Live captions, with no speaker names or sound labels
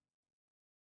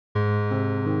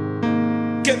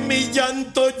que mi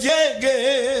llanto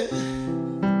llegue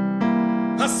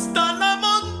hasta la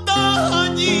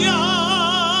montaña.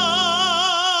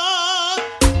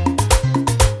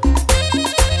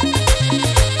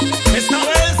 Esta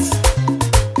vez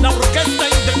la Orquesta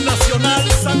Internacional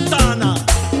Santana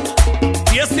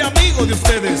y este amigo de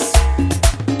ustedes,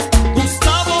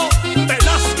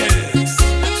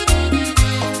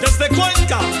 desde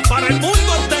Cuenca para el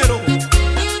mundo entero.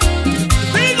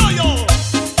 Digo yo,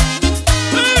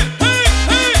 hey, hey,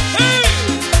 hey, hey.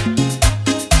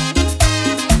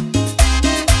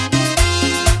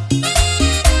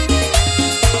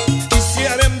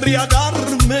 Quisiera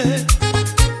embriagarme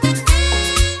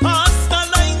hasta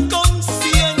la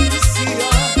inconsciencia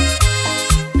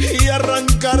y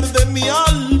arrancar de mi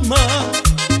alma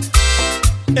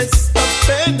esta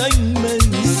pena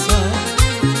inmensa.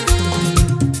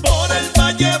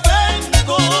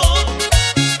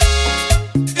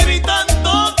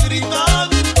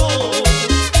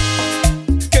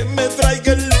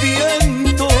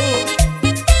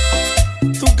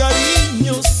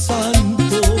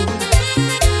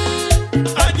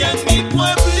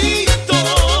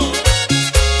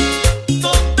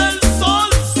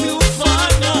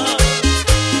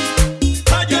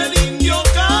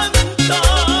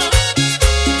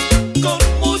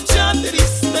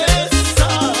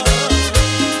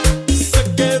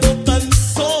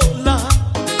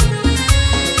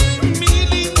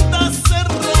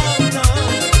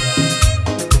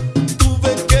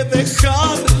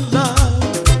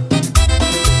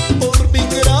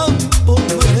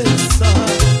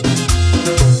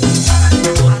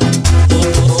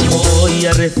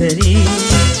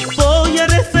 Voy a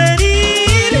referir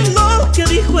lo que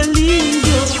dijo el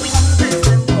indio.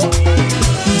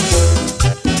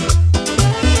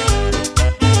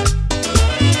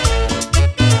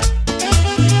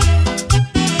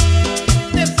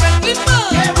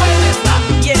 ¡Qué buena está!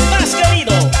 Y el más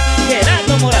querido,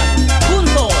 Gerardo Morán,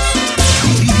 juntos.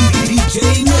 DJ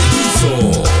M-yizo.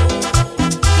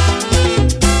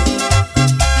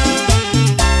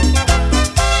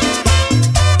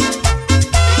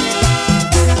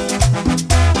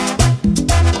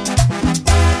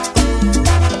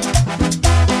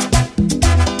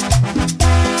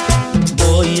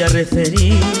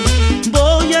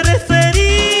 Voy a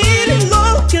referir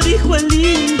lo que dijo el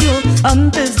indio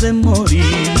antes de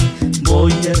morir.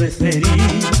 Voy a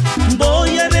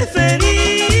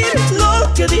referir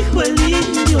lo que dijo el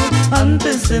indio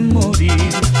antes de morir.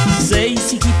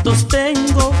 6 hijitos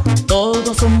tengo,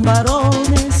 todos son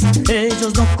varones,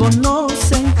 ellos no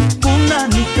conocen cuna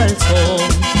ni calzón.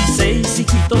 6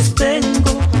 hijitos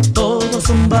tengo, todos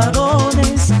son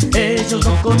varones, ellos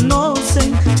no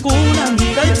conocen cuna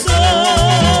ni calzón.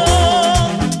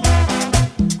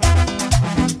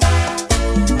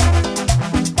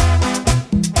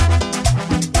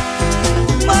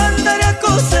 Mandaré a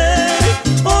cocer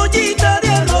ollita de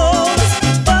arroz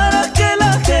para que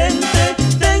la gente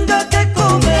tenga que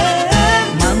comer.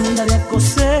 Mandaré a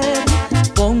cocer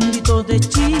pondito de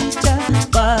chicha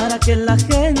para que la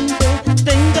gente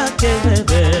tenga que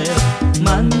beber.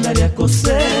 Mandaré a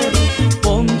cocer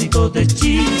pondito de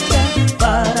chicha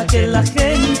para que la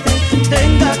gente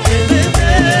tenga que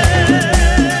beber.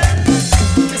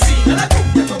 Que siga la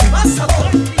cumbia con más sabor,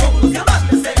 como los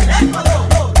diamantes del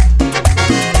Ecuador.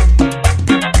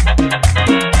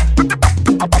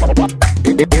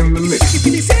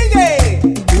 Y sigue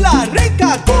la rica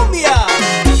cumbia.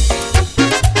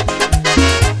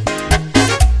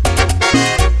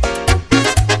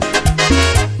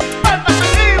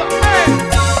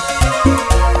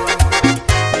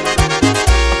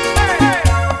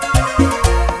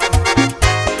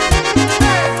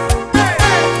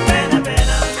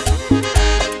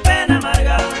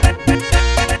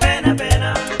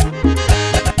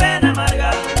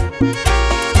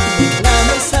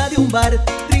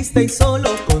 Triste y solo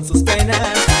con sus penas,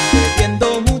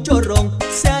 bebiendo mucho ron,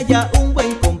 se halla un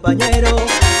buen compañero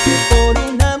que por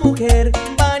una mujer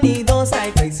vanidosa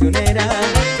y traicionera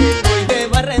hoy de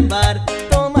bar en bar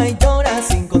toma y llora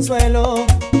sin consuelo.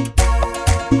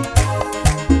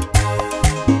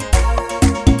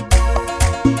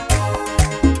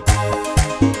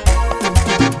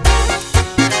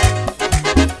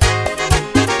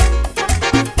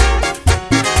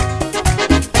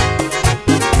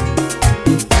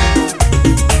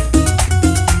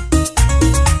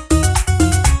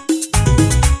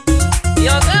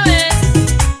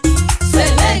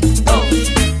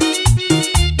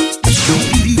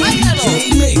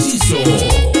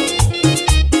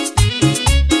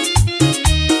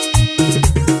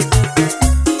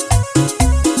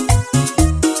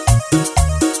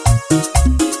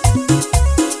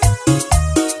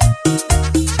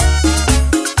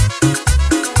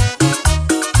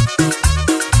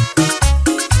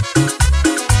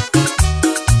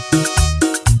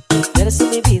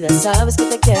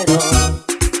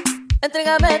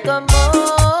 Entrégame tu amor.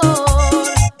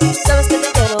 Sabes que te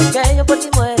quiero, que yo por ti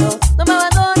muero. No me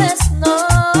abandones, no.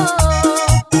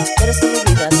 Eres tú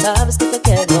mi vida, sabes que te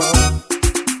quiero.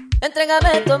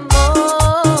 Entrégame tu amor.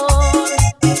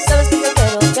 Sabes que te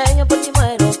quiero, que yo por ti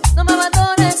muero. No me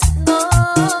abandones, no.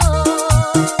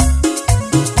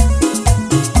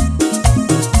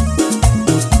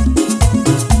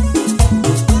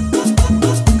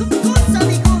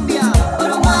 Cumbia,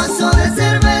 por un vaso de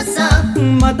cerveza,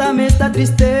 mátame esta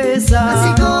tristeza,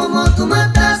 así como tú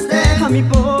mataste a mi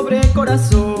pobre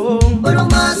corazón. por un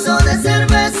vaso de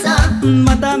cerveza,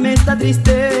 Mátame esta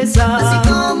tristeza, así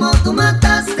como tú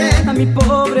mataste a mi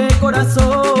pobre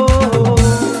corazón.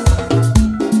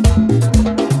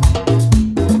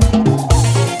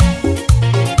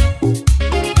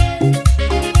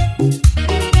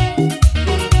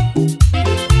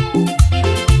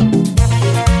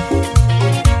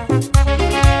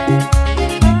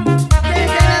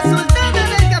 desde la sultana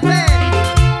del café.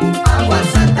 Agua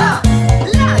Santa,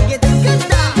 la que te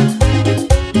encanta.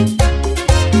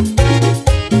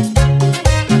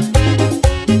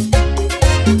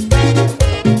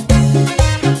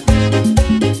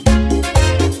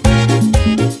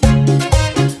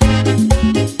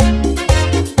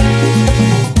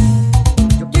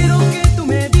 Yo quiero que tú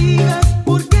me digas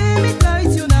por qué me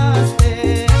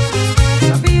traicionaste.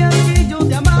 Sabías que yo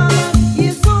te amaba y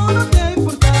eso no te ha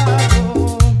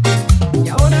importado. Y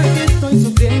ahora que estoy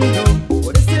sufriendo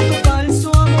por ese tu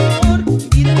falso amor, mi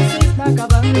vida se está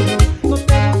acabando, no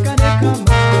te buscaré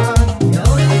jamás. Y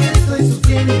ahora que estoy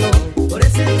sufriendo por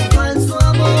ese tu falso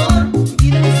amor, Mi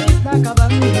vida se está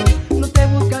acabando, no te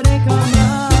buscaré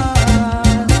jamás.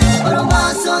 por un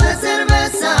vaso de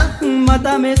cerveza,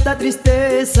 Mátame esta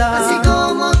tristeza, así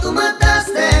como tú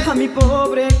mataste a mi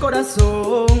pobre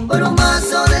corazón. por un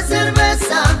vaso de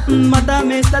cerveza,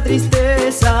 Mátame esta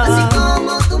tristeza, así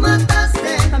como tú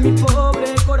mataste a mi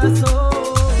pobre corazón.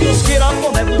 Dios quiera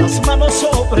poner las manos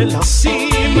sobre la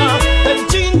cima del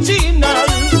Chinchinal,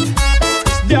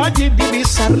 de allí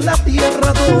divisar la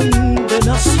tierra donde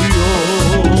nació.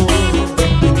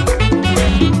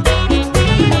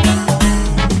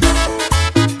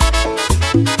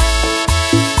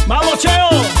 ¡Vamos, Cheo!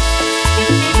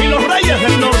 Y los Reyes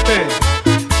del Norte.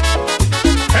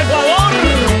 ¡Ecuador!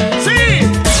 ¡Sí!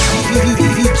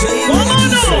 DJ ¡Cómo no!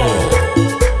 M-yizo.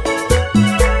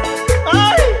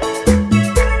 ¡Ay!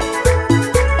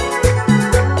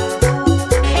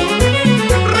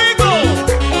 ¡Rico!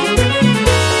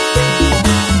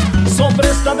 Sobre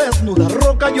esta desnuda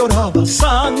roca lloraba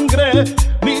sangre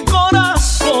mi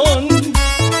corazón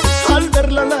al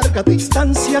ver la larga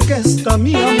distancia que está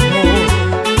mi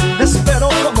amor. Espero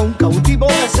como un cautivo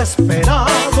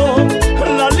desesperado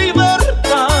la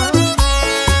libertad,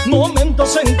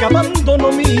 momentos en que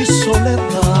abandono mi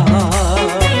soledad.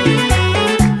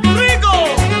 ¡Rico!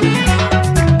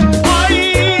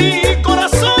 ¡Ay,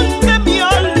 corazón de mi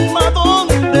alma,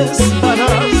 ¿dónde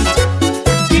estarás?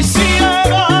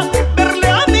 Quisiera verle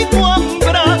a mi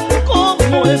Cumbia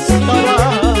cómo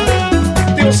estará.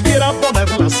 Dios quiera poner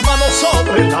las manos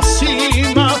sobre la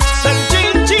cima del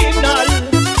Chinchinal,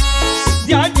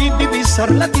 de allí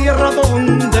divisar la tierra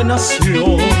donde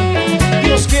nació.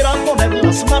 Dios quiera poner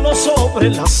las manos sobre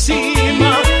la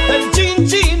cima del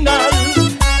Chinchinal,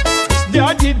 de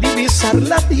allí divisar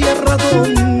la tierra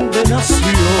donde nació.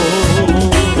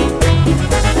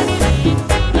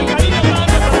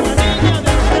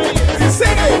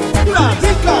 Sigue la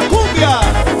rica cumbia.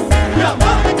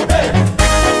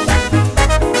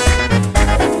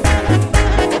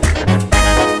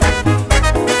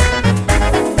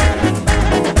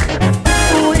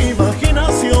 Tu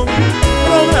imaginación,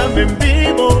 programa en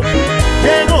vivo,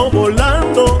 llego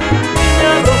volando y me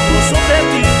arrojo sobre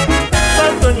ti.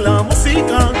 Salto en la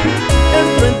música,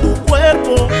 entro en tu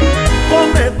cuerpo,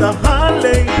 cometa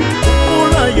Halley.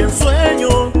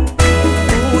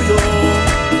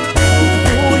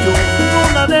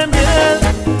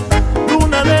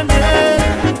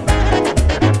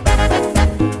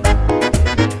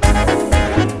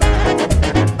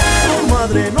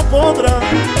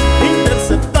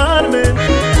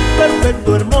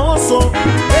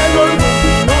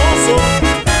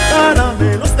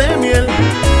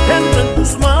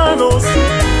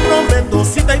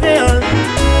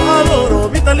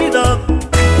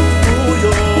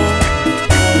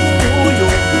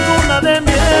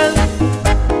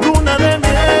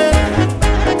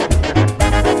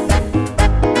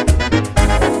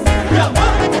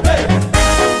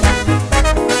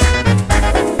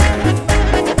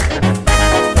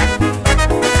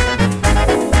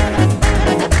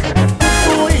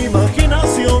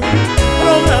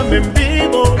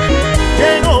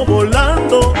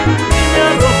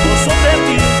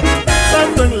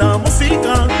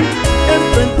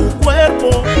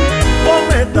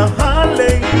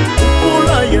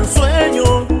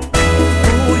 sueño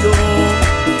tuyo,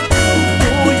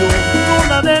 tuyo,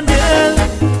 luna de miel,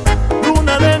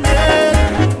 luna de miel.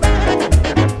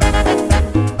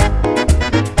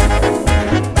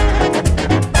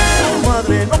 Tu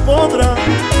madre no podrá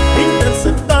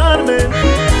interceptarme,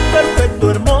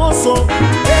 perfecto, hermoso,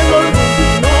 el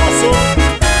luminoso,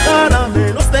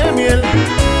 caramelos de miel,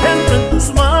 entro en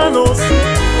tus manos,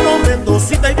 no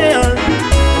mendocita ideal,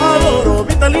 adoro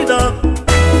vitalidad,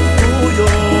 tuyo,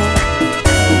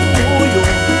 tuyo,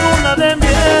 luna de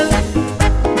miel,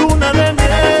 luna de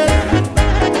miel.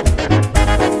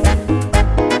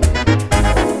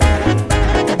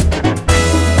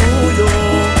 Tuyo,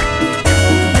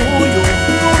 tuyo,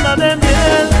 luna de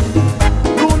miel,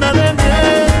 luna de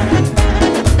miel.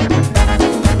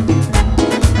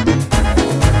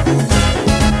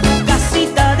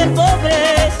 Casita de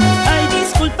pobres, ay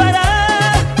disculpará,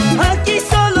 aquí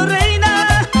solo reina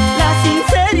la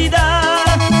sinceridad.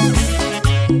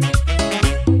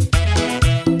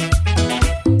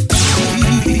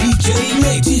 DJ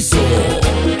M-yizo.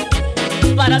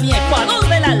 Para mi Ecuador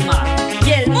del alma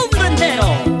y el mundo entero,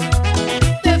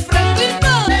 De Franklin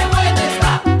de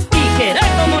Buenesa. y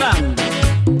Gerardo Morán.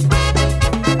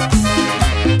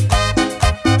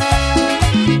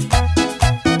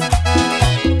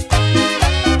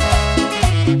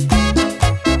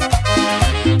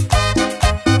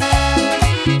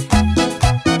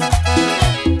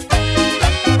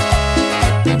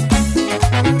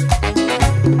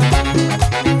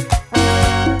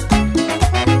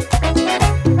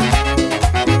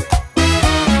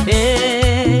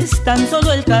 Es tan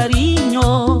solo el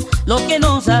cariño lo que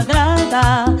nos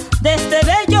agrada de este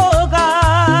bello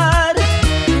hogar.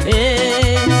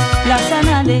 Es la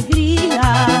sana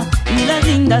alegría y las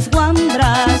lindas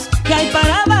guambras que hay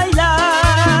para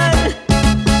bailar.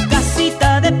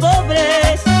 Casita de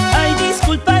pobres, ay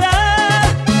disculpará,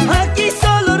 aquí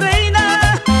solo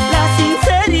reina la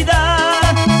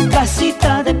sinceridad.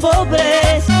 Casita de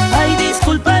pobres, ay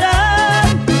disculpará,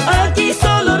 aquí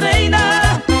solo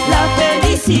reina la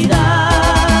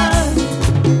felicidad.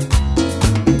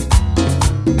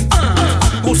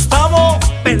 Gustavo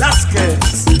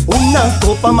Velázquez. Una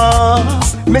copa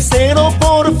más, mesero,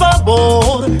 por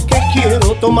favor, que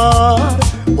quiero tomar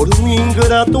por un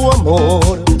ingrato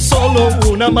amor. Solo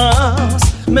una más,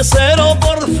 mesero,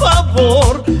 por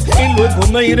favor, y luego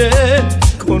me iré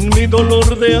con mi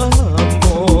dolor de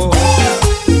amor.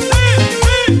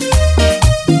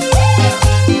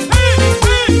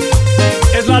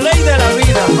 Es la ley de la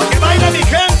vida, lo que baila mi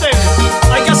gente,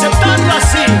 hay que aceptarlo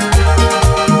así.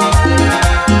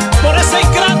 Por ese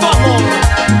ingrato amor,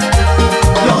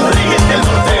 los reyes del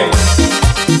norte.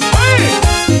 ¡Hey!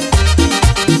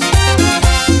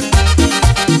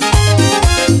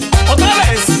 Otra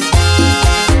vez.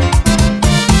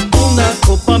 Una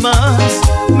copa más,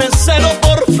 mesero,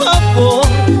 por favor,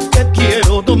 que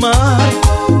quiero tomar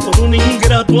por un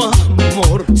ingrato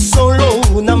amor. Solo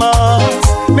una más,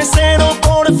 mesero,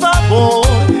 por favor,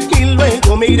 y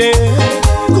luego me iré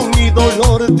con mi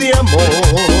dolor de amor.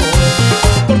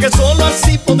 Porque solo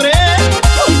así podré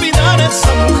olvidar a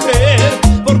esa mujer.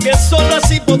 Porque solo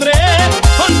así podré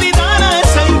olvidar a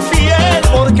esa infiel.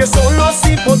 Porque solo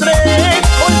así podré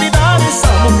olvidar a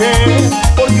esa mujer.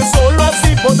 Porque solo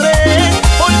así podré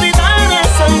olvidar a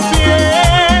esa infiel.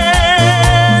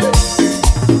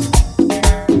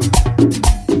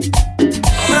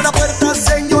 Abre la puerta,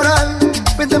 señora,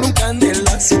 véndame un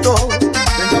candelacito,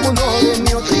 véndame uno de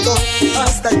mi otrito,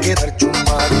 hasta quedar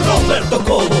chumbado. Roberto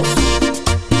Cobos.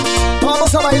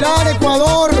 Vamos a bailar,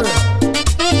 Ecuador,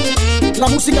 la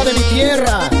música de mi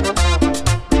tierra.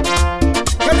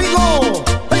 ¡Qué rico!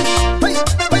 ¡Hey, hey,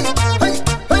 hey, hey,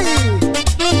 hey!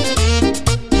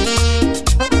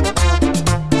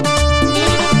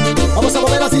 Vamos a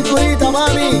mover la cinturita,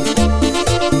 mami.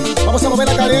 Vamos a mover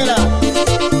la cadera.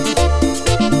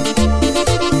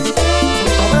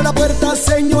 Abre la puerta,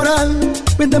 señora,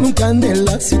 véndame un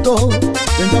candelacito,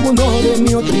 véndame uno de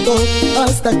mi otrito,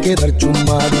 hasta quedar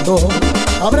chumbadito.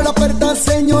 Abre la puerta,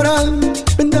 señora,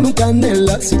 véndame un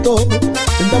candelacito,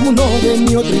 véndame uno de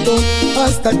mi otrito,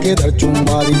 hasta quedar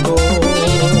chumbadito.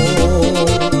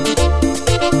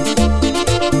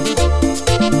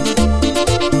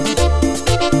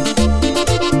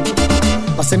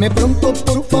 Páseme pronto,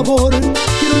 por favor,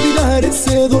 quiero olvidar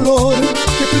ese dolor.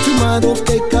 Ya estoy chumado,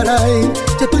 que caray,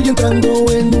 ya estoy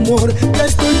entrando en humor. Ya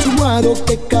estoy chumado,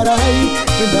 que caray,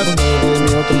 véndame uno de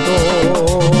mi otrito.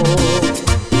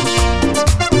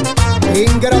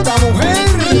 Ingrata mujer,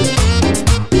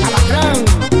 alacrán,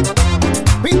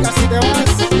 pica si te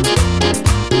vas.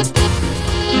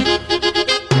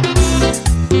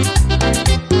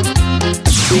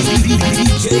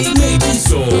 DJ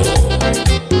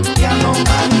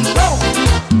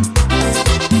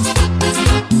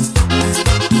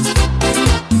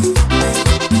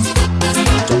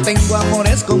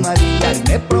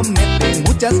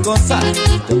cosas.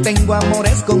 Yo tengo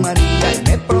amores con María y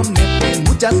me promete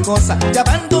muchas cosas. Ya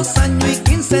van 2 años y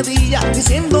 15 días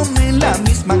diciéndome la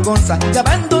misma cosa. Ya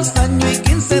van 2 años y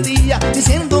 15 días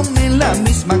diciéndome la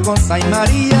misma cosa. Ay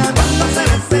María, ¿cuándo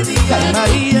será ese día? Ay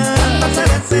María, ¿cuándo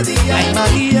será ese día? Ay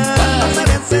María, ¿cuándo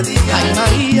será ese día? Ay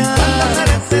María, ¿cuándo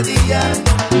será ese día?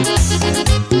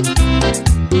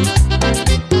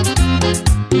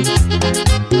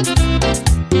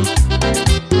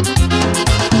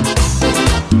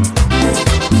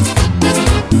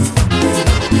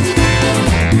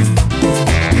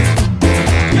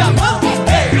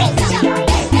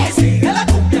 Sigue la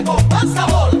cumbia con más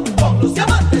sabor, con los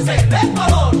diamantes en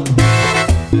Ecuador.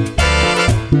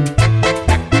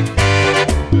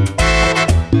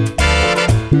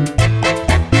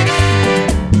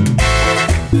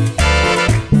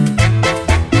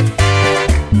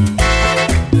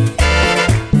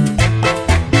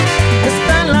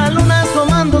 Está la luna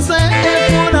asomándose,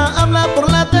 el cura habla por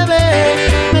la TV.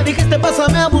 Me dijiste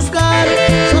pásame a buscar,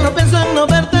 solo pienso en no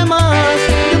verte más.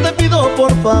 Yo te pido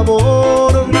por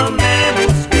favor, no me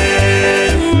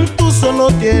busques. Tú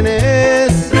solo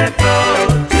tienes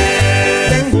reproches.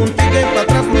 Tengo un ticket para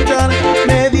trasnochar,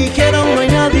 me dijeron no hay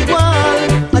nada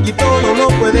igual. Allí todo lo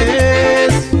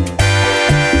puedes.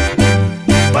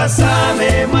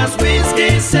 Pásame más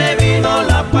whisky, se vino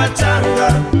la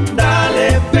pachanga.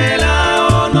 Dale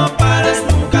pelao, no pares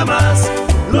nunca más.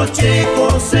 Los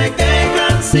chicos se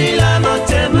quejan si la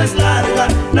noche no es larga.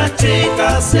 Las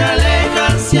chicas se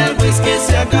alejan si el whisky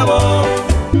se acabó.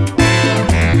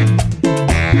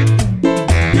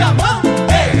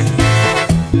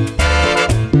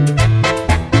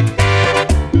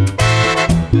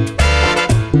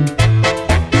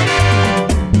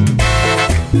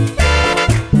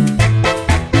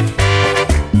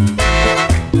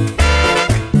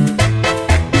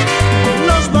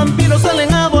 Los vampiros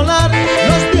salen a volar,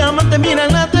 los diamantes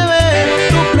miran la TV.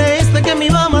 Tú creíste que me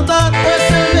iba a matar,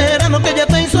 es el verano que ya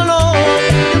te hizo loco.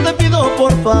 Yo te pido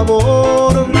por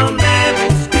favor, no me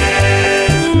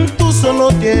busques. Tú solo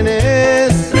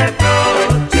tienes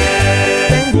reproches.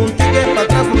 Tengo un ticket para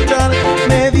trasnochar,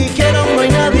 me dijeron no hay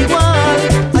nada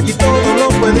igual. Allí todo lo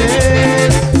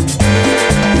puedes.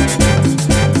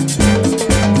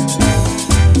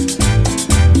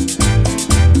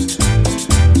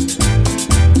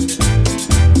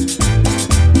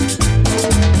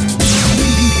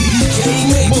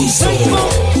 Mosaico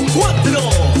 4.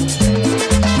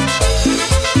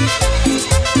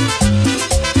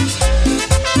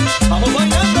 Vamos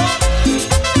bailando.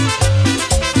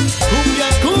 Cumbia,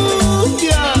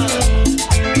 cumbia.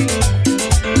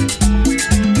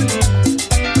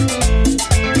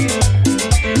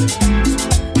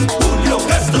 Julio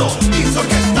Castro y su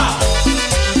orquesta.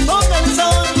 Póngale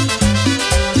son.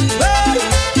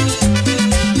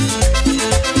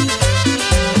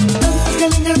 Tantas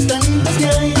caliñas tan lindas que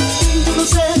hay y yo no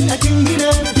sé a quién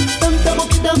mirar. Tanta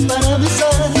boquita para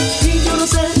besar y yo no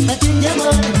sé a quién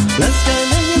llamar. Las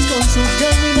canañas con su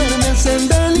caminar me hacen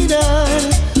delirar.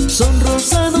 Son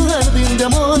rosado jardín de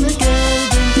amor que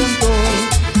ella encantó.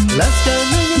 Las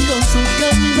canañas con su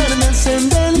caminar me hacen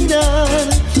delirar.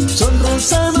 Son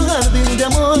rosado jardín de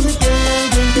amor que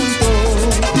ella encantó.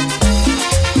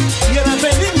 Y a la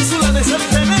península de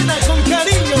Santa Elena con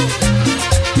cariño.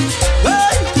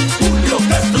 ¡Hey! Julio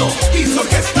Castro y su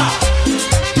orquesta.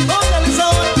 Póngale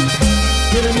sabor.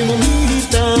 Eres mi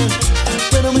monita,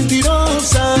 pero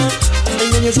mentirosa.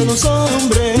 Engañas a los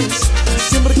hombres,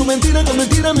 siempre con mentira,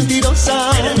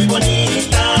 mentirosa. Eres muy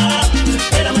bonita,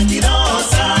 pero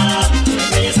mentirosa.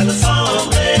 Engañas a los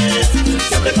hombres,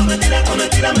 siempre con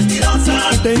mentira, mentirosa.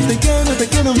 Y te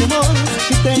quiero mi amor.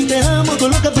 Y te amo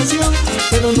con loca pasión.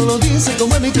 Pero no lo dices con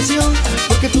buena intención,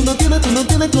 porque tú no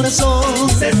tienes corazón.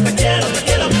 Dices te quiero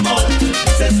mi amor.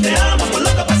 Dices te amo con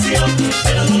loca pasión,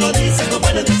 pero no lo dices con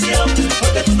buena intención,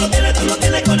 porque tú no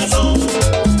tienes corazón.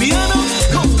 Piano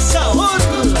con sabor.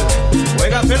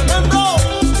 Juega Fernando.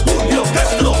 Julio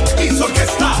Castro y su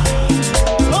orquesta.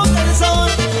 Póngale sabor.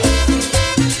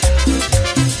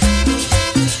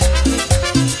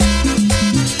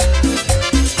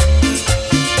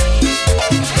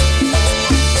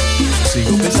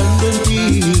 Sigo pensando en ti,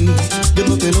 yo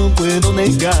no te lo puedo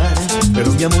negar,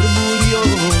 pero mi amor murió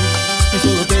y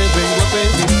solo te vengo a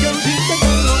pedir que olvides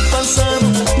con lo pasado,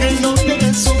 que no te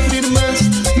hagas sufrir más.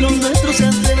 Lo nuestro se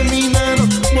ha terminado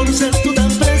por ser tú tan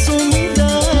presumida.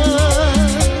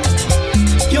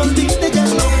 Que olvides ya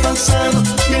lo pasado,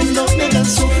 que no te hagas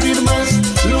sufrir más.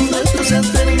 Lo nuestro se ha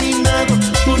terminado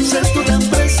por ser tú tan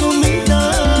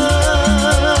presumida.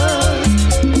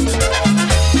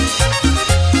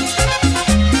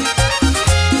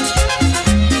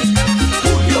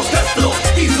 Julio Castro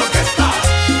y su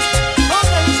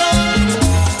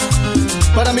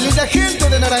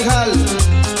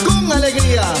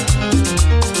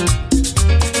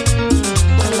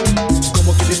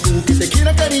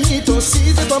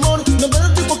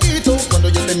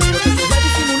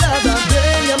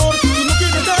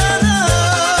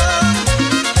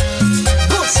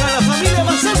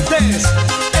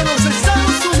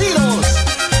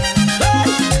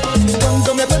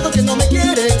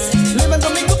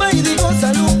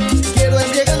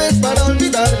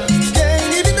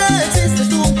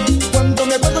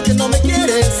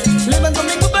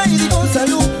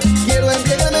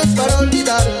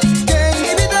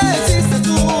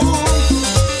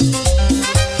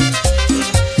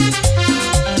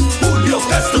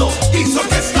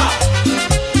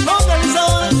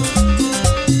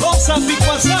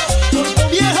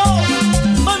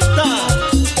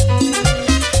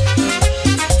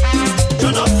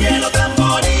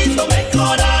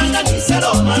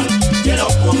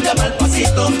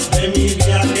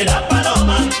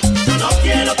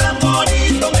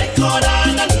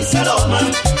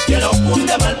quiero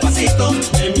cumbia mal pasito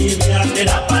de mi viaje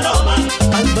la paloma.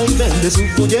 Al vaivén de su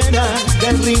pollera,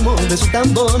 del ritmo de su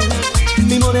tambor,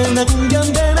 mi morena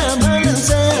cumbiambera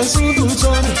balancea su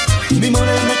dulzor. Mi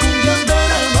morena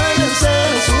cumbiambera balancea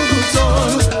su dulzor.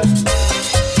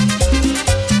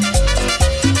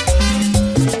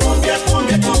 Cumbia,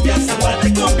 cumbia, cumbia, se guarda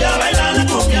cumbia, baila la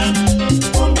cumbia.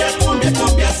 Cumbia, cumbia,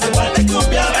 cumbia, se guarda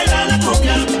cumbia, baila la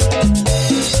cumbia.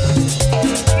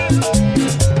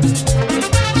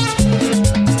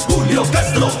 Julio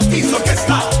Castro hizo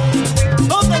orquesta.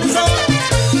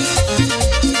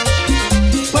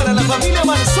 Para la familia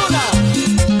Marzona,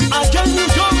 allá en New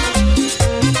York.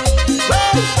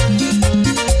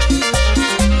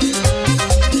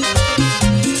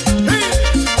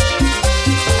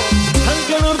 Al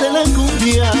calor de la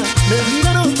cumbia me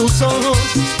miraron tus ojos,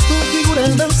 tu figura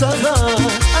danzaba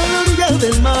a la orilla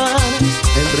del mar.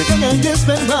 Entre cañas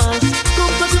verás,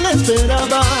 con pasión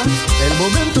esperaba el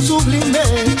momento sublime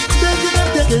de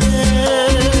llegarte a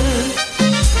querer.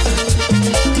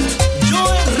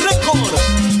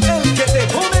 El que te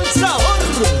pone el sabor.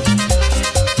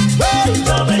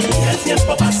 Yo veía el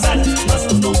tiempo pasar, mas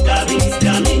tú nunca viniste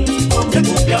a mí. Cumbia,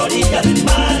 cumbia, orilla del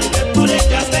mar, que por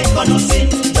ella te conocí.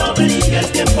 Yo veía el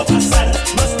tiempo pasar,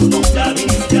 mas tú nunca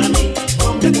viniste a mí.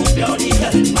 Cumbia, cumbia, orilla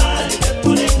del mar, que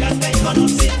por ella te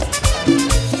conocí.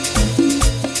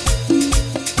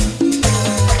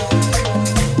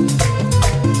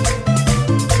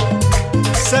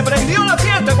 Se prendió la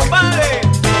fiesta, compadre.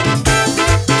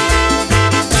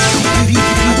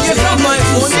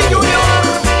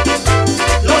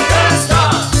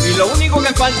 Y lo único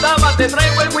que faltaba, te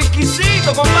traigo el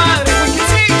whiskycito, compadre,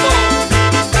 whiskycito.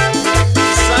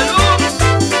 Salud,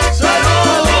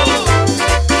 salud.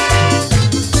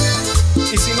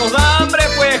 Y si nos da hambre,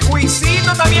 pues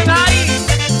whiskycito también hay.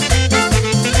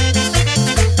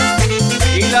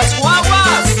 Y las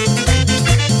guaguas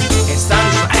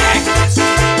están rectas.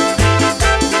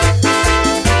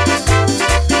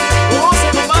 Goce,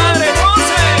 compadre,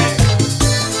 goce.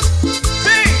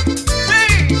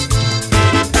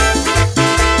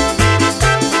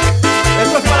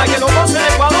 Esto es para que lo goce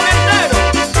el Ecuador entero.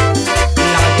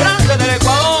 La grande del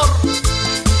Ecuador.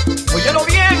 Óyelo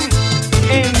bien,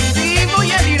 en vivo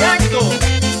y en directo.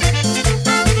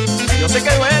 Yo sé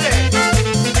que duele.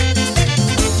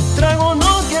 Trago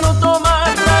no quiero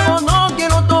tomar, trago no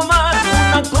quiero tomar.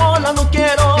 Una cola no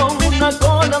quiero, una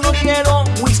cola no quiero.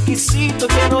 Whiskycito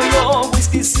quiero yo,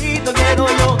 whiskycito quiero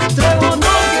yo. Trago no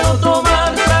quiero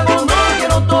tomar, trago no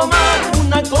quiero tomar.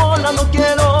 Una cola no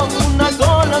quiero, una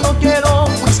cola no quiero.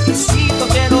 Whiskycito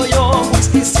quiero yo,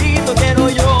 whiskycito quiero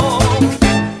yo.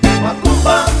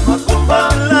 Macumba, Macumba,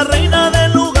 La reina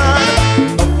del lugar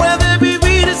no puede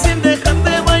vivir sin dejar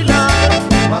de bailar.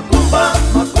 Macumba,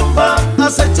 Macumba,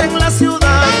 Acecha en la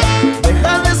ciudad,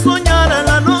 deja de soñar, a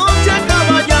la noche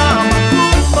acaba ya.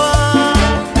 Macumba.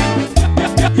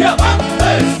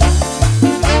 diamantes.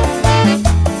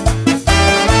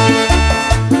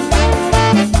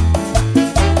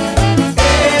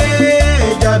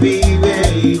 Ella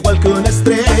vive igual que una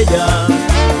estrella.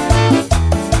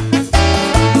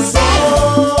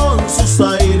 Son sus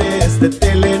aires de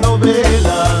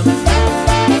telenovela.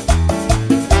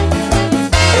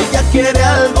 Ella quiere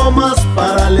algo más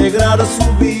para alegrar su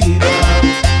vida.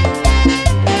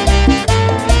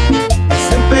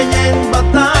 Se empeña en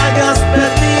batallas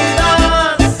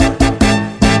perdidas.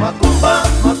 Macumba,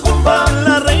 Macumba,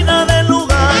 La reina del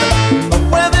lugar no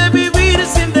puede vivir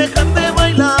sin dejar de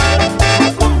bailar.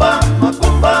 Macumba,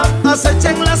 Macumba, Acecha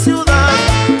en la ciudad,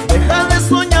 deja de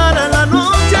soñar, a la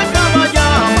noche acaba ya.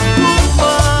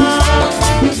 Macumba.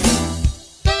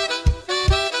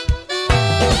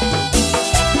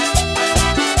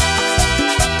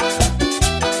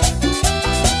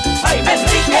 ay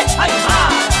Enrique, ay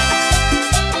más.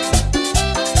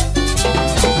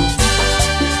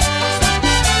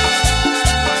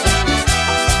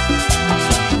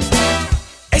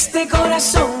 Este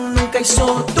corazón nunca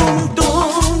hizo tum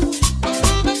tum.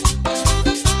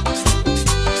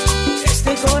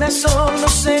 Este corazón no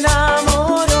se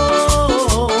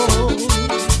enamoró.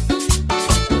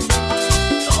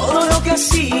 Todo lo que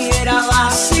hacía era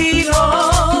vacío.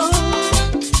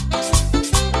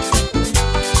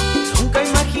 Nunca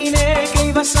imaginé que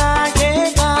ibas a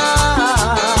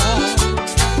llegar.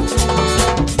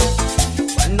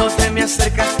 Cuando te me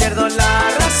acercas pierdo la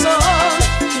razón.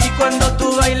 Y cuando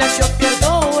tú bailas yo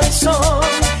pierdo el son.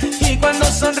 Y cuando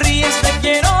sonríes te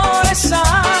quiero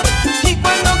besar. Y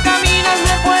cuando caminas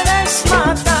me puedes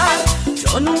matar.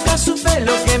 Yo nunca supe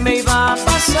lo que me iba a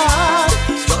pasar.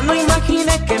 Yo no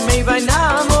imaginé que me iba a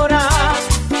enamorar.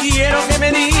 Quiero que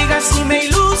me digas si me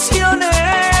ilusioné.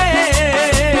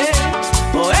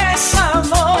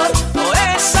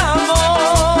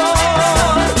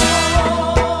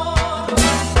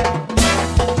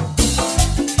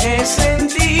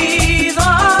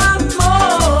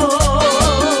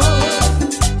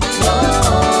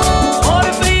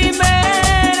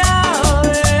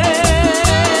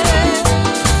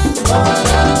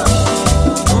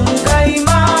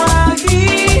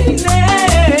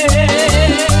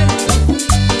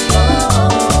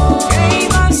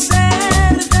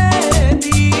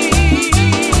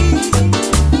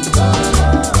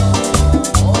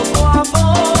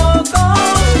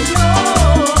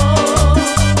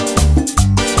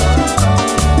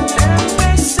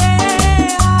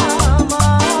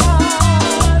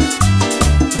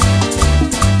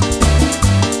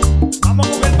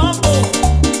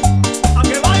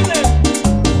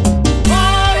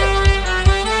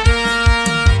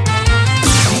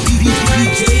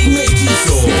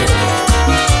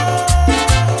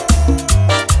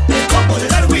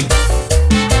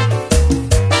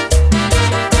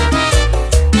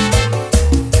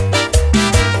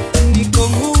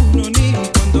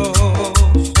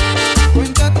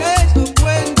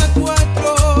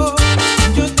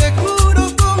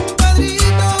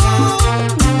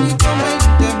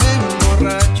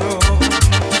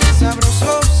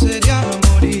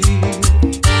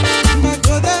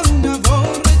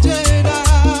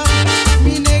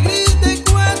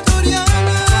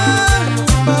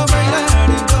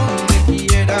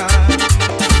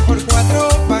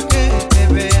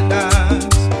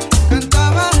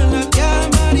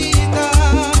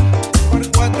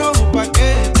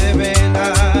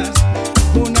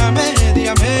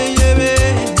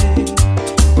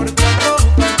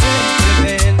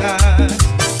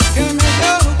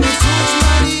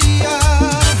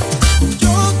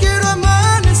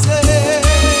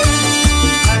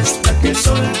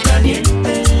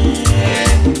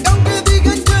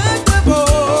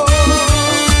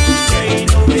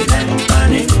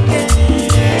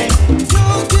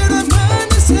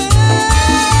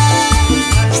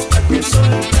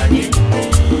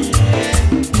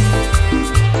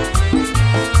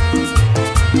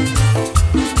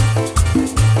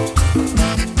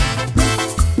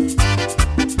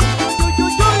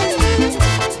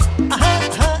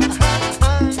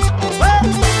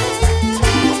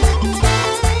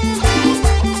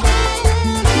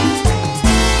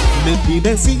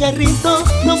 pides cigarrito,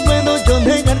 no puedo yo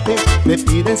negarte. Me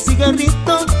pides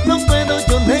cigarrito, no puedo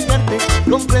yo negarte.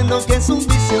 Comprendo que es un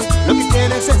vicio, lo que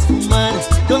quieres es fumar.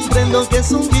 Comprendo que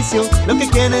es un vicio, lo que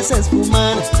quieres es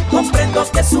fumar. Comprendo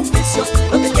que es un vicio,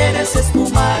 lo que quieres es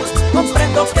fumar.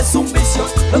 Comprendo que es un vicio,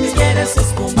 lo que quieres es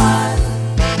fumar.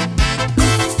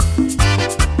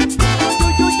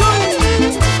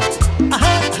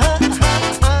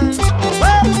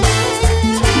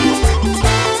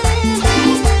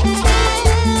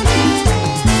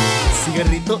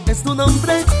 Cigarrito es tu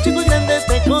nombre, chico grande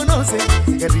te conoce.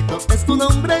 Cigarrito es tu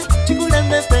nombre, chico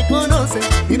grande te conoce.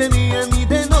 Ni de día ni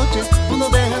de noche, tú no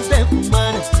dejas de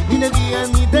fumar. Ni de día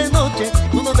ni de noche,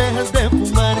 tú no dejas de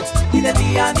fumar. Ni de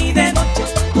día ni de noche,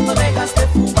 tú no dejas de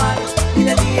fumar. Ni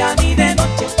de día ni de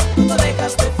noche, tú no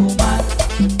dejas de fumar.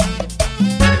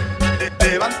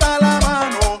 Levanta la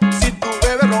mano si tú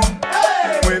bebes ron.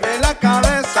 Mueve la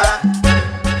cabeza.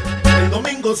 El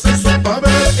domingo se hizo pa'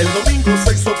 beber, el domingo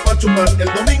se hizo pa' chupar.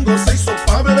 El domingo se hizo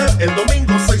pa' beber, el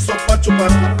domingo se hizo pa'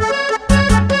 chupar.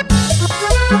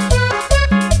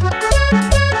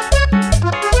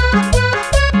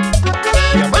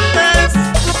 ¡Diamantes!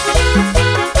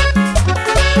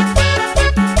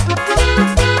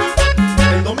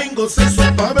 El domingo se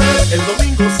hizo pa' beber, el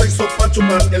domingo se hizo pa'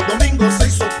 chupar. El domingo se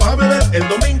hizo pa' beber, el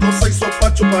domingo se hizo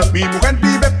pa' chupar. Mi mujer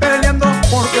vive peleando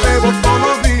porque bebo todos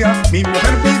los días. Mi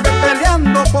mujer vive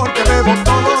peleando porque bebo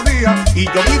todos los días. Y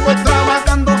yo vivo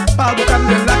trabajando pa'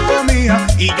 buscarle la comida.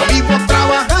 Y yo vivo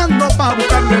trabajando pa'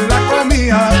 buscarle la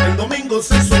comida. El domingo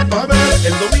se hizo pa' beber,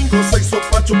 el domingo se hizo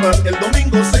pa' chupar. El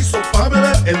domingo se hizo pa'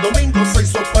 beber, el domingo se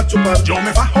hizo pa' chupar. Yo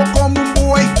me bajo como un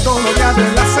buey todos los días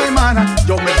de la semana.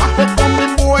 Yo me bajo como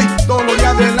un buey todos los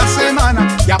días de la semana.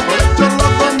 Y aprovecho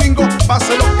los domingos,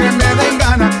 pase lo que me den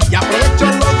gana. Y aprovecho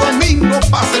los domingos,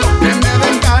 pase lo que me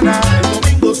den gana. El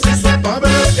domingo se hizo pa'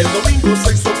 beber, el domingo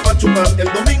se hizo pa' chupar. El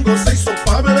domingo se hizo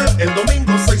pa' beber, el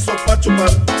domingo se hizo pa'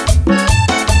 chupar.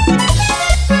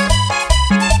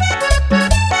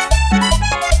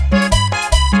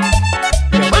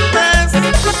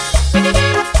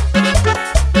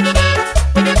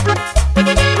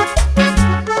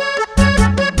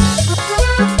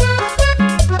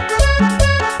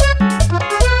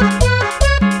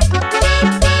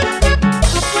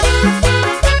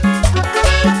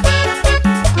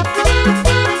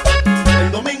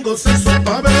 El domingo se hizo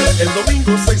pa' beber, el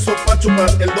domingo se hizo pa' chupar.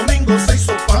 El domingo se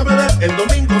hizo pa' beber, el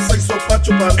domingo se hizo pa'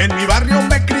 chupar. En mi barrio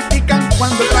me critican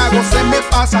cuando el trago se me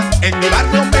pasa. En mi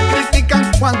barrio me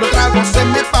critican cuando el trago se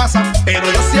me pasa. Pero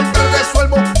yo siempre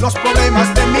resuelvo los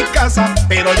problemas de mi casa.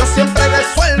 Pero yo siempre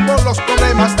resuelvo los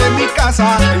problemas de mi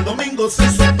casa. El domingo se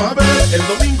hizo pa' beber, el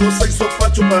domingo se hizo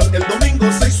pa' chupar. El domingo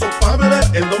se hizo pa' beber,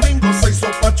 el domingo se hizo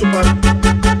pa' chupar.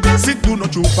 Si tú no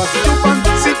chupas, te chupan.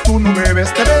 Si tú no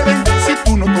bebes, te beben. Si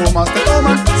tú no tomas, te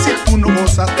toman. Si tú no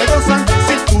gozas, te gozan.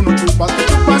 Si tú no chupas, te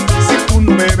chupan. Si tú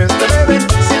no bebes, te beben.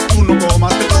 Si tú no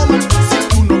tomas, te toman. Si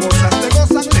tú no gozas, te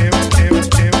gozan.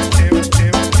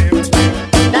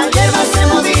 La hierba se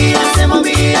movía, se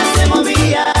movía, se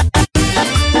movía.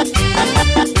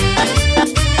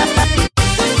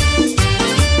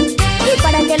 Y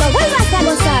para que lo vuelvas a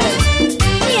gozar,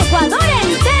 mi Ecuador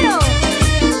entero.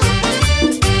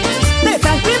 De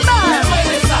Franklin Bar.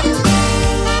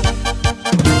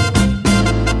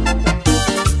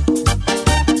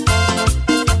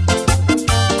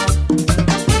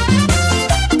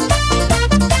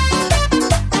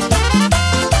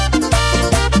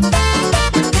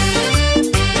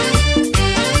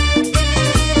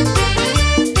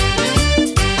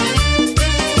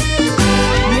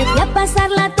 Me fui a pasar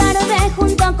la tarde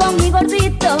junto con mi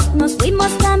gordito. Nos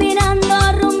fuimos caminando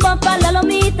rumbo pa' la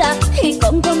lomita. Y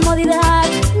con comodidad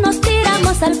nos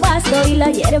tiramos al pasto. Y la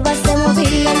hierba se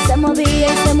movía y se movía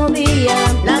y se movía.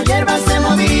 La hierba se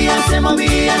movía, se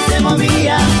movía, se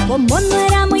movía. Como no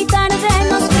era muy tarde,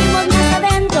 nos fuimos más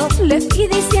adentro. Le fui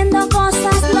diciendo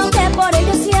cosas, lo que por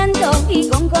ello siento. Y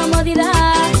con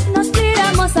comodidad nos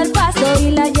tiramos al pasto.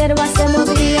 Y la hierba se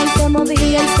movía y se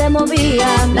movía y se movía.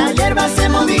 La hierba se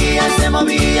movía, se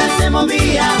movía, se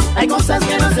movía. Hay cosas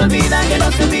que no se olvidan, que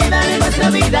no se olvidan en nuestra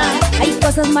vida. Hay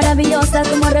cosas maravillosas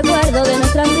como recuerdo de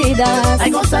nuestras vidas.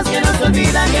 Hay cosas que no se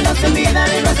olvidan, que no se olvidan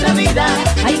en nuestra vida.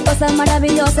 Hay cosas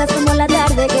maravillosas como la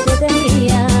tarde que te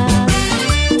tenía.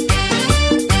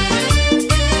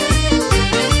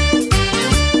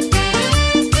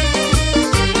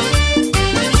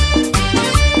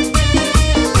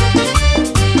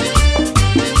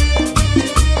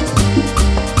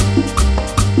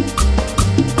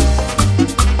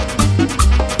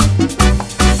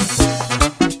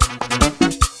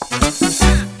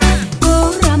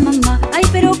 Corra mamá, ay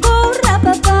pero corra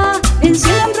papá,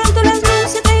 enciendan pronto las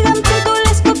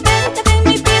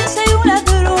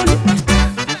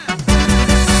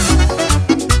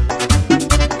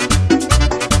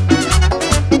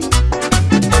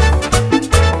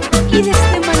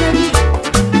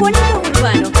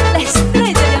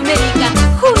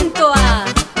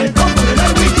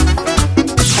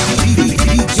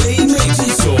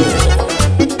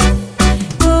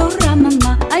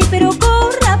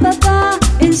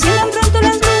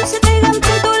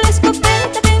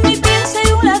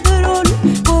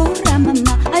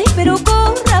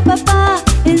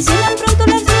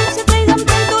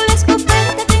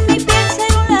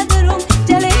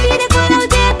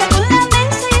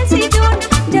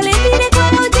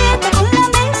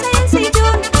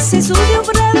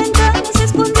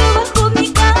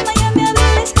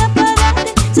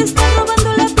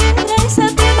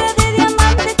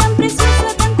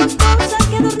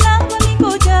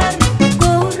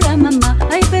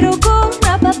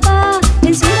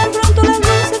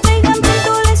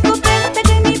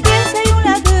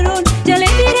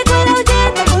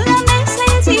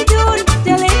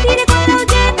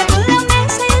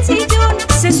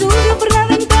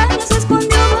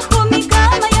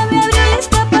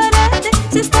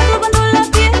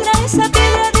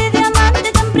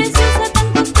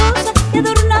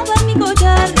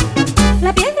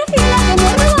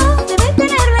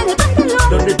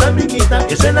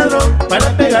ese ladrón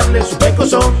para pegarle su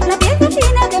pecozón. La pieza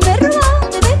fina que me robó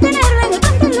debe tenerla en el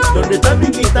pantalón. ¿Dónde está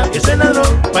mi quita ese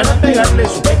ladrón para pegarle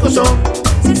su pecozón?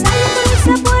 Se sale por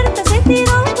esa puerta, se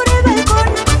tiró por el balcón.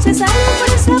 Se sale por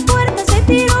esa puerta, se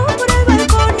tiró por el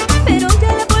balcón. Pero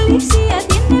ya la policía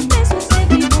tiene preso ese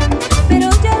bribón. Pero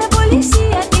ya la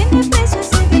policía tiene preso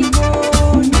ese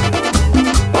bribón.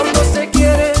 Cuando se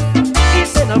quiere y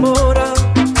se enamora,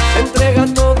 entrega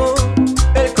todo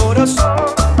el corazón.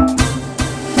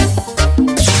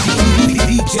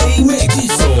 DJ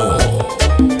M-yizo.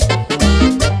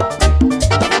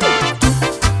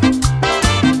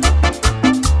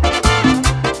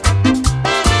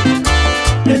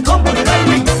 El combo de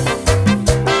Darwin.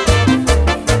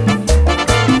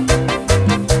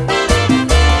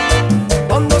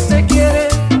 Cuando se quiere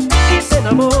y se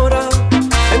enamora,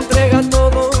 entrega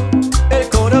todo el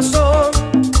corazón.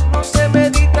 No se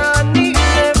medita ni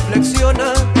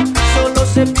reflexiona, solo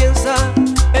se piensa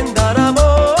en dar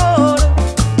amor.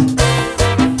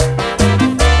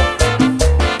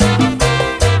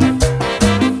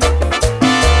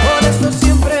 Por eso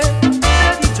siempre te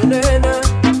he dicho, nena,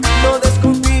 no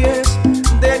desconfíes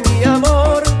de mi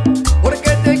amor,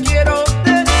 porque te quiero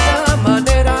de esa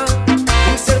manera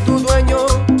y ser tu dueño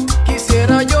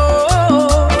quisiera yo.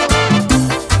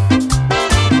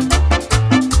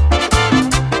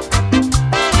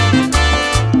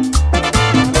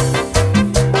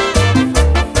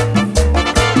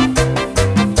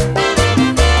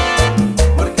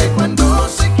 Porque cuando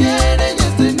se quiere y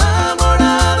está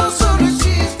enamorado, solo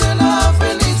existe la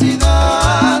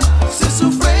felicidad. Se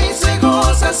sufre y se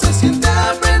goza, se siente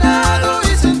apenado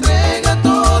y se entrega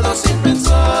todo sin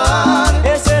pensar.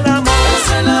 Es el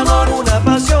amor, una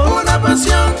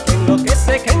pasión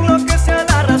que enloquece a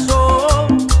la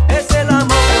razón. Es el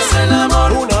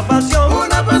amor, una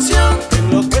pasión que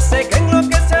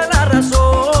enloquece a la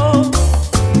razón.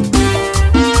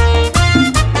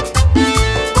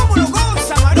 ¿Cómo lo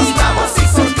goza, María? Los Bravos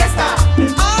y su orquesta.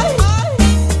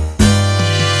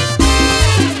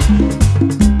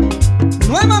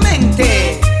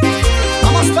 Nuevamente,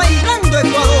 vamos bailando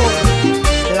Ecuador,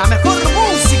 la mejor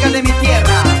música de mi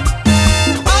tierra.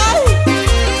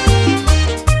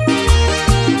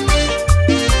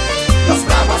 Los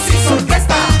Bravos y su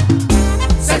orquesta,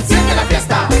 se enciende la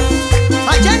fiesta.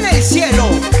 Allá en el cielo,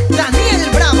 Daniel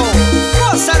Bravo,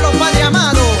 gózalo, padre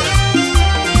amado.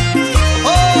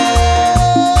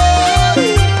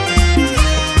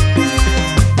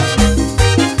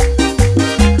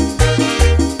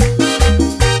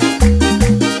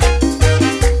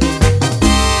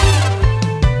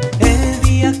 El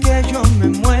día que yo me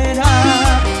muera,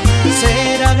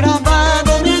 será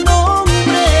grabado mi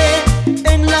nombre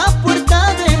en la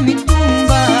puerta de mi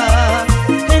tumba,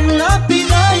 en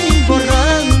lápida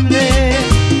imborrable.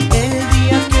 El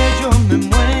día que yo me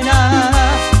muera,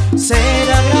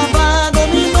 será grabado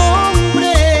mi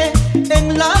nombre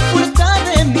en la puerta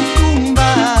de mi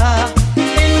tumba,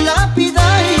 en lápida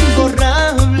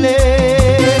imborrable.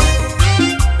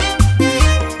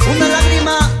 Una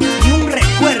lágrima y un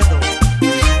recuerdo.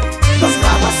 Los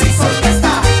Bravos y su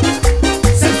orquesta,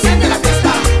 se enciende la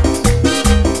fiesta.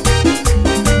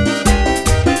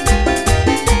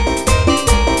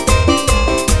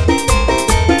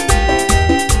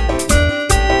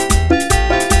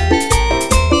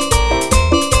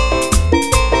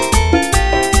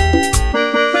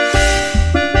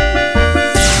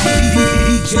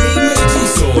 DJ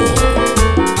M-yizo.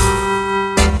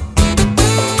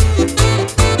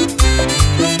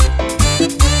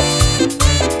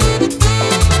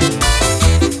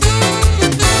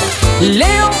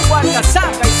 Leo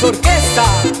Guacasaca y su orquesta.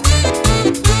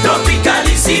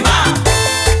 Tropicalísima.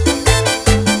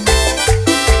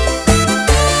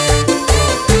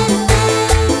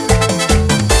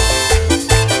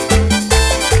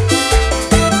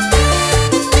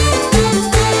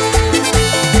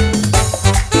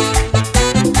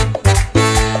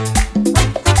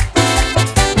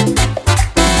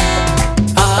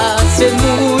 Hace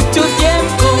mucho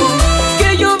tiempo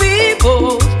que yo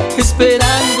vivo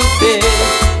esperándote.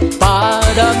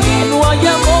 Para mí no hay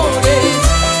amores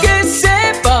que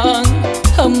sepan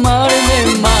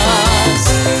amarme más.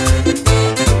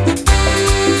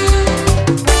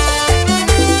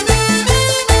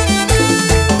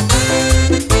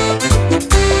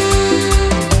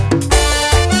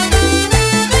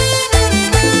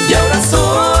 Y ahora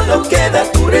solo queda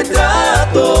tu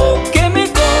retrato, Que me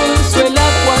consuela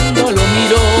cuando lo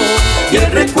miro. y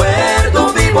el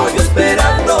recuerdo vivo yo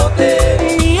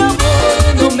esperándote. Mi amor,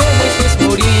 no me dejes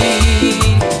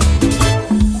morir.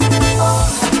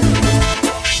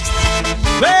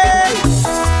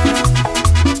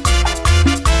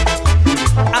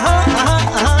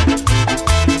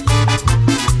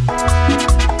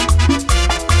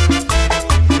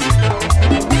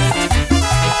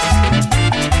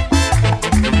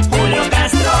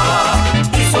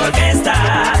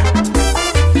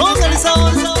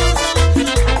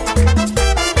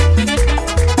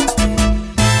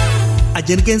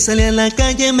 Ayer que salí a la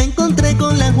calle me encontré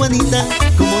con la Juanita.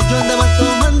 Como yo andaba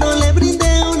tomando le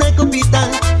brindé una copita.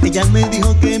 Ella me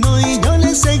dijo que no y yo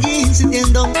le seguí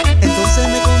insistiendo. Entonces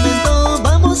me comentó,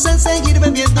 vamos a seguir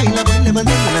bebiendo. Y la voy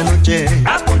levantando en la noche,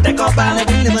 apunte copa. La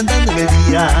voy levantando en el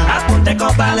día, apunte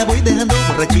copa. La voy dejando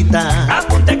borrachita,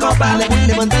 apunte copa. La voy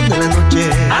levantando en la noche,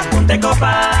 apunte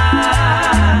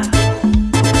copa.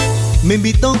 Me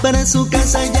invitó para su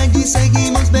casa y allí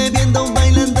seguimos bebiendo,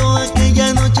 bailando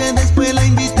aquella noche. Después la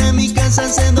invité a mi casa,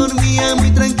 se dormía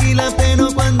muy tranquila,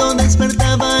 pero cuando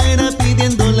despertaba era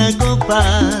pidiendo la copa.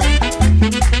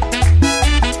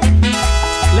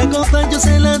 La copa yo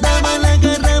se la daba, la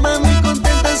agarraba muy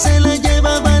contenta, se la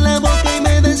llevaba a la boca y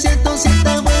me decía, esto si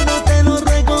está bueno, te lo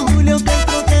ruego Julio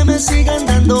Castro, que me sigan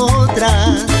dando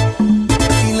otra.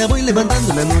 Y la voy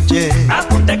levantando en la noche,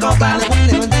 apunte copa. La voy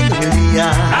levantando en el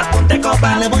día, apunte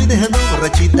copa. La voy dejando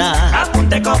borrachita,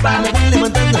 apunte copa. La voy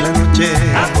levantando en la noche,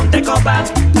 apunte copa.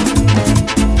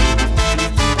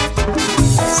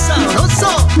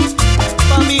 Sabroso,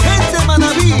 pa' mi gente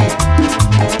Manaví,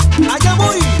 allá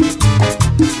voy.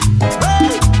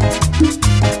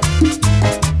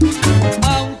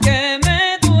 Aunque me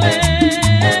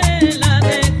duela,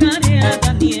 dejaré a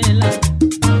Daniela.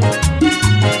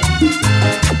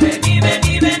 Vení,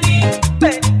 vení, vení,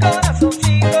 vení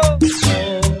corazoncito.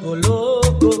 Loco,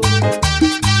 loco.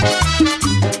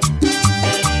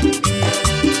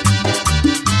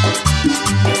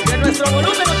 De nuestro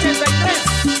volumen 83,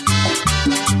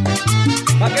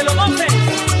 pa' que lo montes.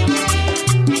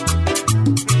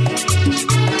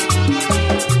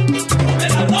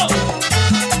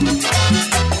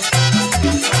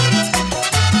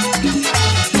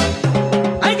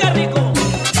 ¡Ay, qué rico!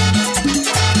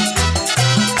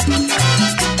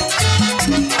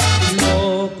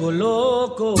 Loco,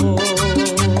 loco,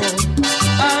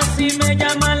 así me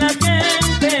llama la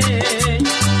gente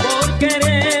por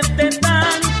quererte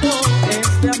tanto.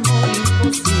 Este amor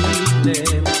imposible,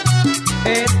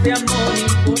 este amor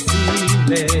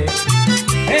imposible.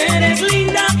 Eres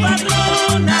linda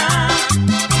patrona,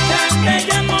 tan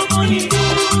bella como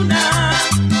ninguna.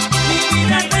 Mi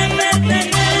vida te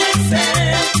pertenece,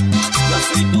 yo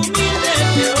soy tu humilde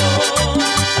peón.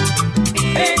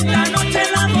 En la noche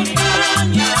en la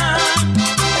montaña,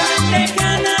 tan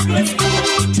lejana yo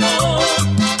escucho,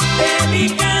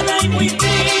 delicada y muy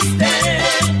triste,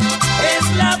 es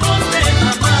la voz de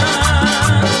mamá.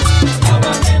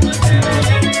 Aguantando este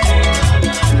bebé,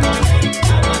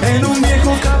 en un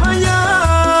viejo cabañal.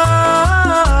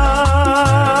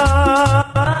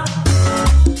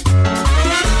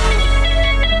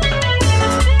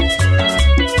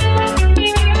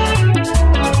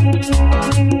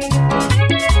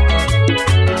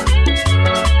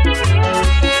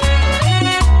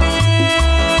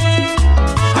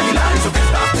 Aguilar y su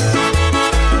fiesta.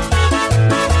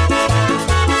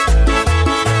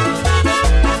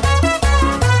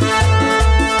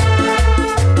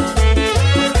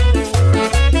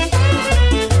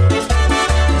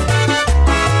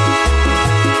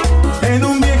 En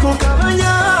un viejo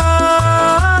cabañal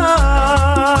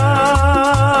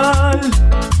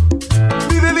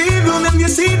vive una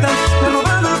niñecita, le ha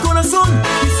robado el corazón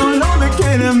y solo me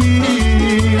quiere a mí.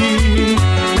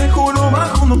 Le juro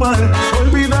bajo nopal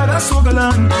olvidar a su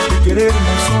galán y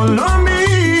quererme solo a mí.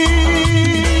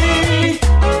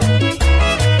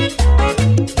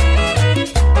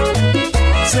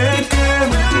 Sé que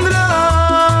vendrás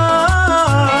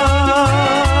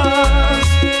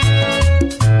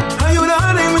a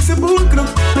llorar en mi sepulcro,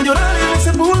 a llorar en mi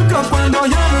sepulcro cuando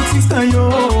ya no exista yo.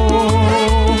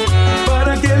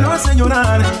 ¿Para qué lo hace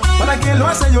llorar? ¿Para qué lo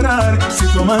hace llorar si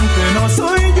tu amante no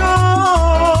soy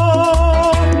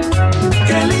yo?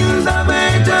 Qué linda,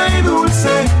 bella y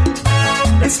dulce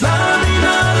es la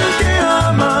vida del que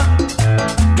ama.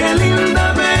 Qué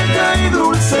linda, bella y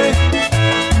dulce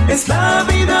es la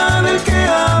vida del que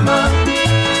ama.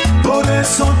 Por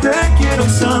eso te quiero,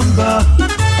 samba,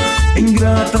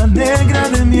 ingrata negra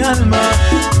de mi alma.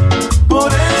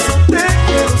 Por eso te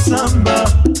quiero, samba,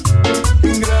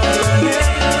 ingrata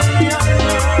negra de mi alma.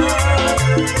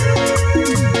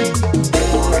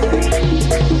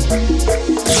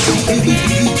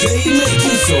 DJ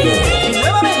M-yizo. y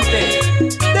nuevamente,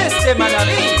 desde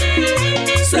Manaví,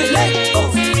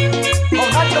 selectos con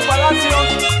Nacho Palacios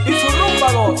y su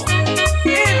rumba 2,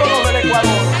 ídolos del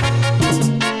Ecuador.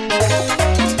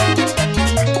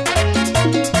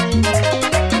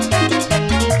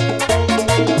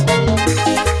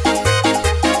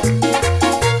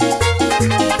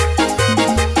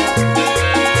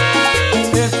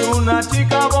 Es una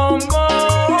chica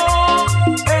bombón,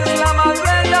 es la más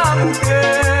bella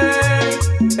mujer,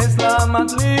 es la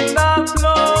más linda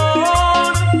flor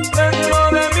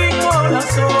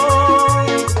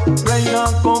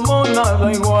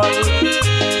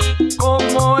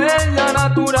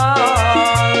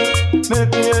me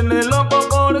tiene loco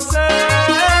por ser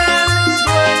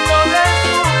dueño de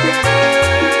su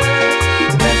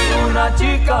querer. Es una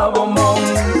chica bombón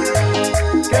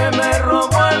que me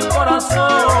robó el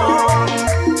corazón,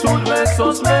 sus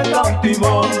besos me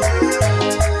cautivó,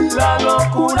 la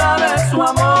locura de su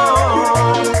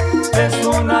amor. Es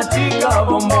una chica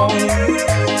bombón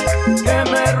que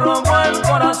me robó el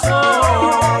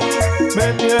corazón, me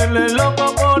tiene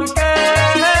loco porque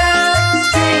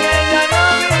sin ella no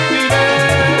viviré.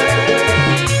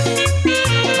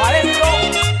 Maestro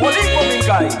Olimpo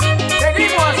Mincay,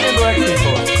 seguimos haciendo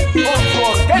éxitos con su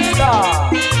orquesta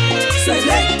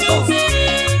Selectos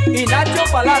y Nacho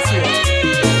Palacio,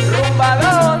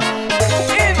 rumbador,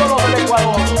 ídolo del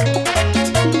Ecuador.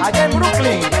 Allá en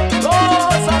Brooklyn,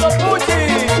 los Alopuchi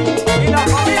y la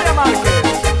familia Márquez.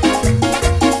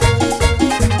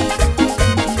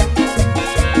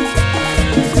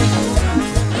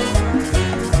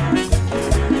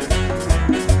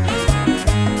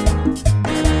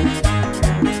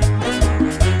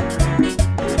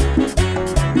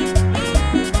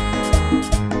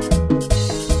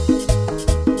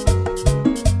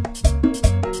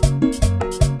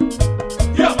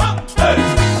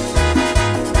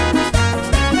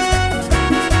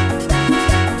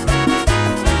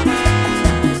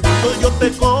 Te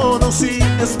conocí,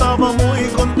 estaba muy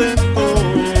contento.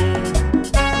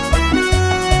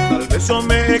 Tal vez yo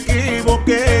me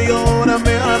equivoqué y ahora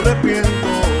me arrepiento.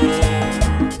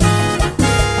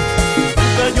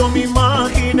 Nunca yo me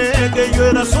imaginé que yo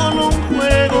era solo un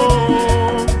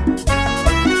juego.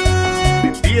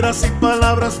 Mentiras y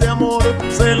palabras de amor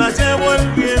se las llevó el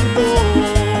viento.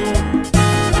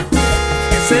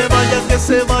 Que se vaya, que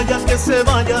se vaya, que se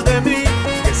vaya de mí.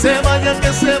 Que se vaya,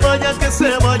 que se vaya, que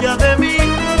se vaya de mí.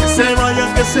 Que se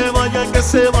vaya, que se vaya, que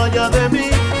se vaya de mí.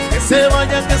 Que se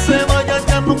vaya,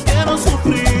 ya no quiero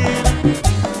sufrir.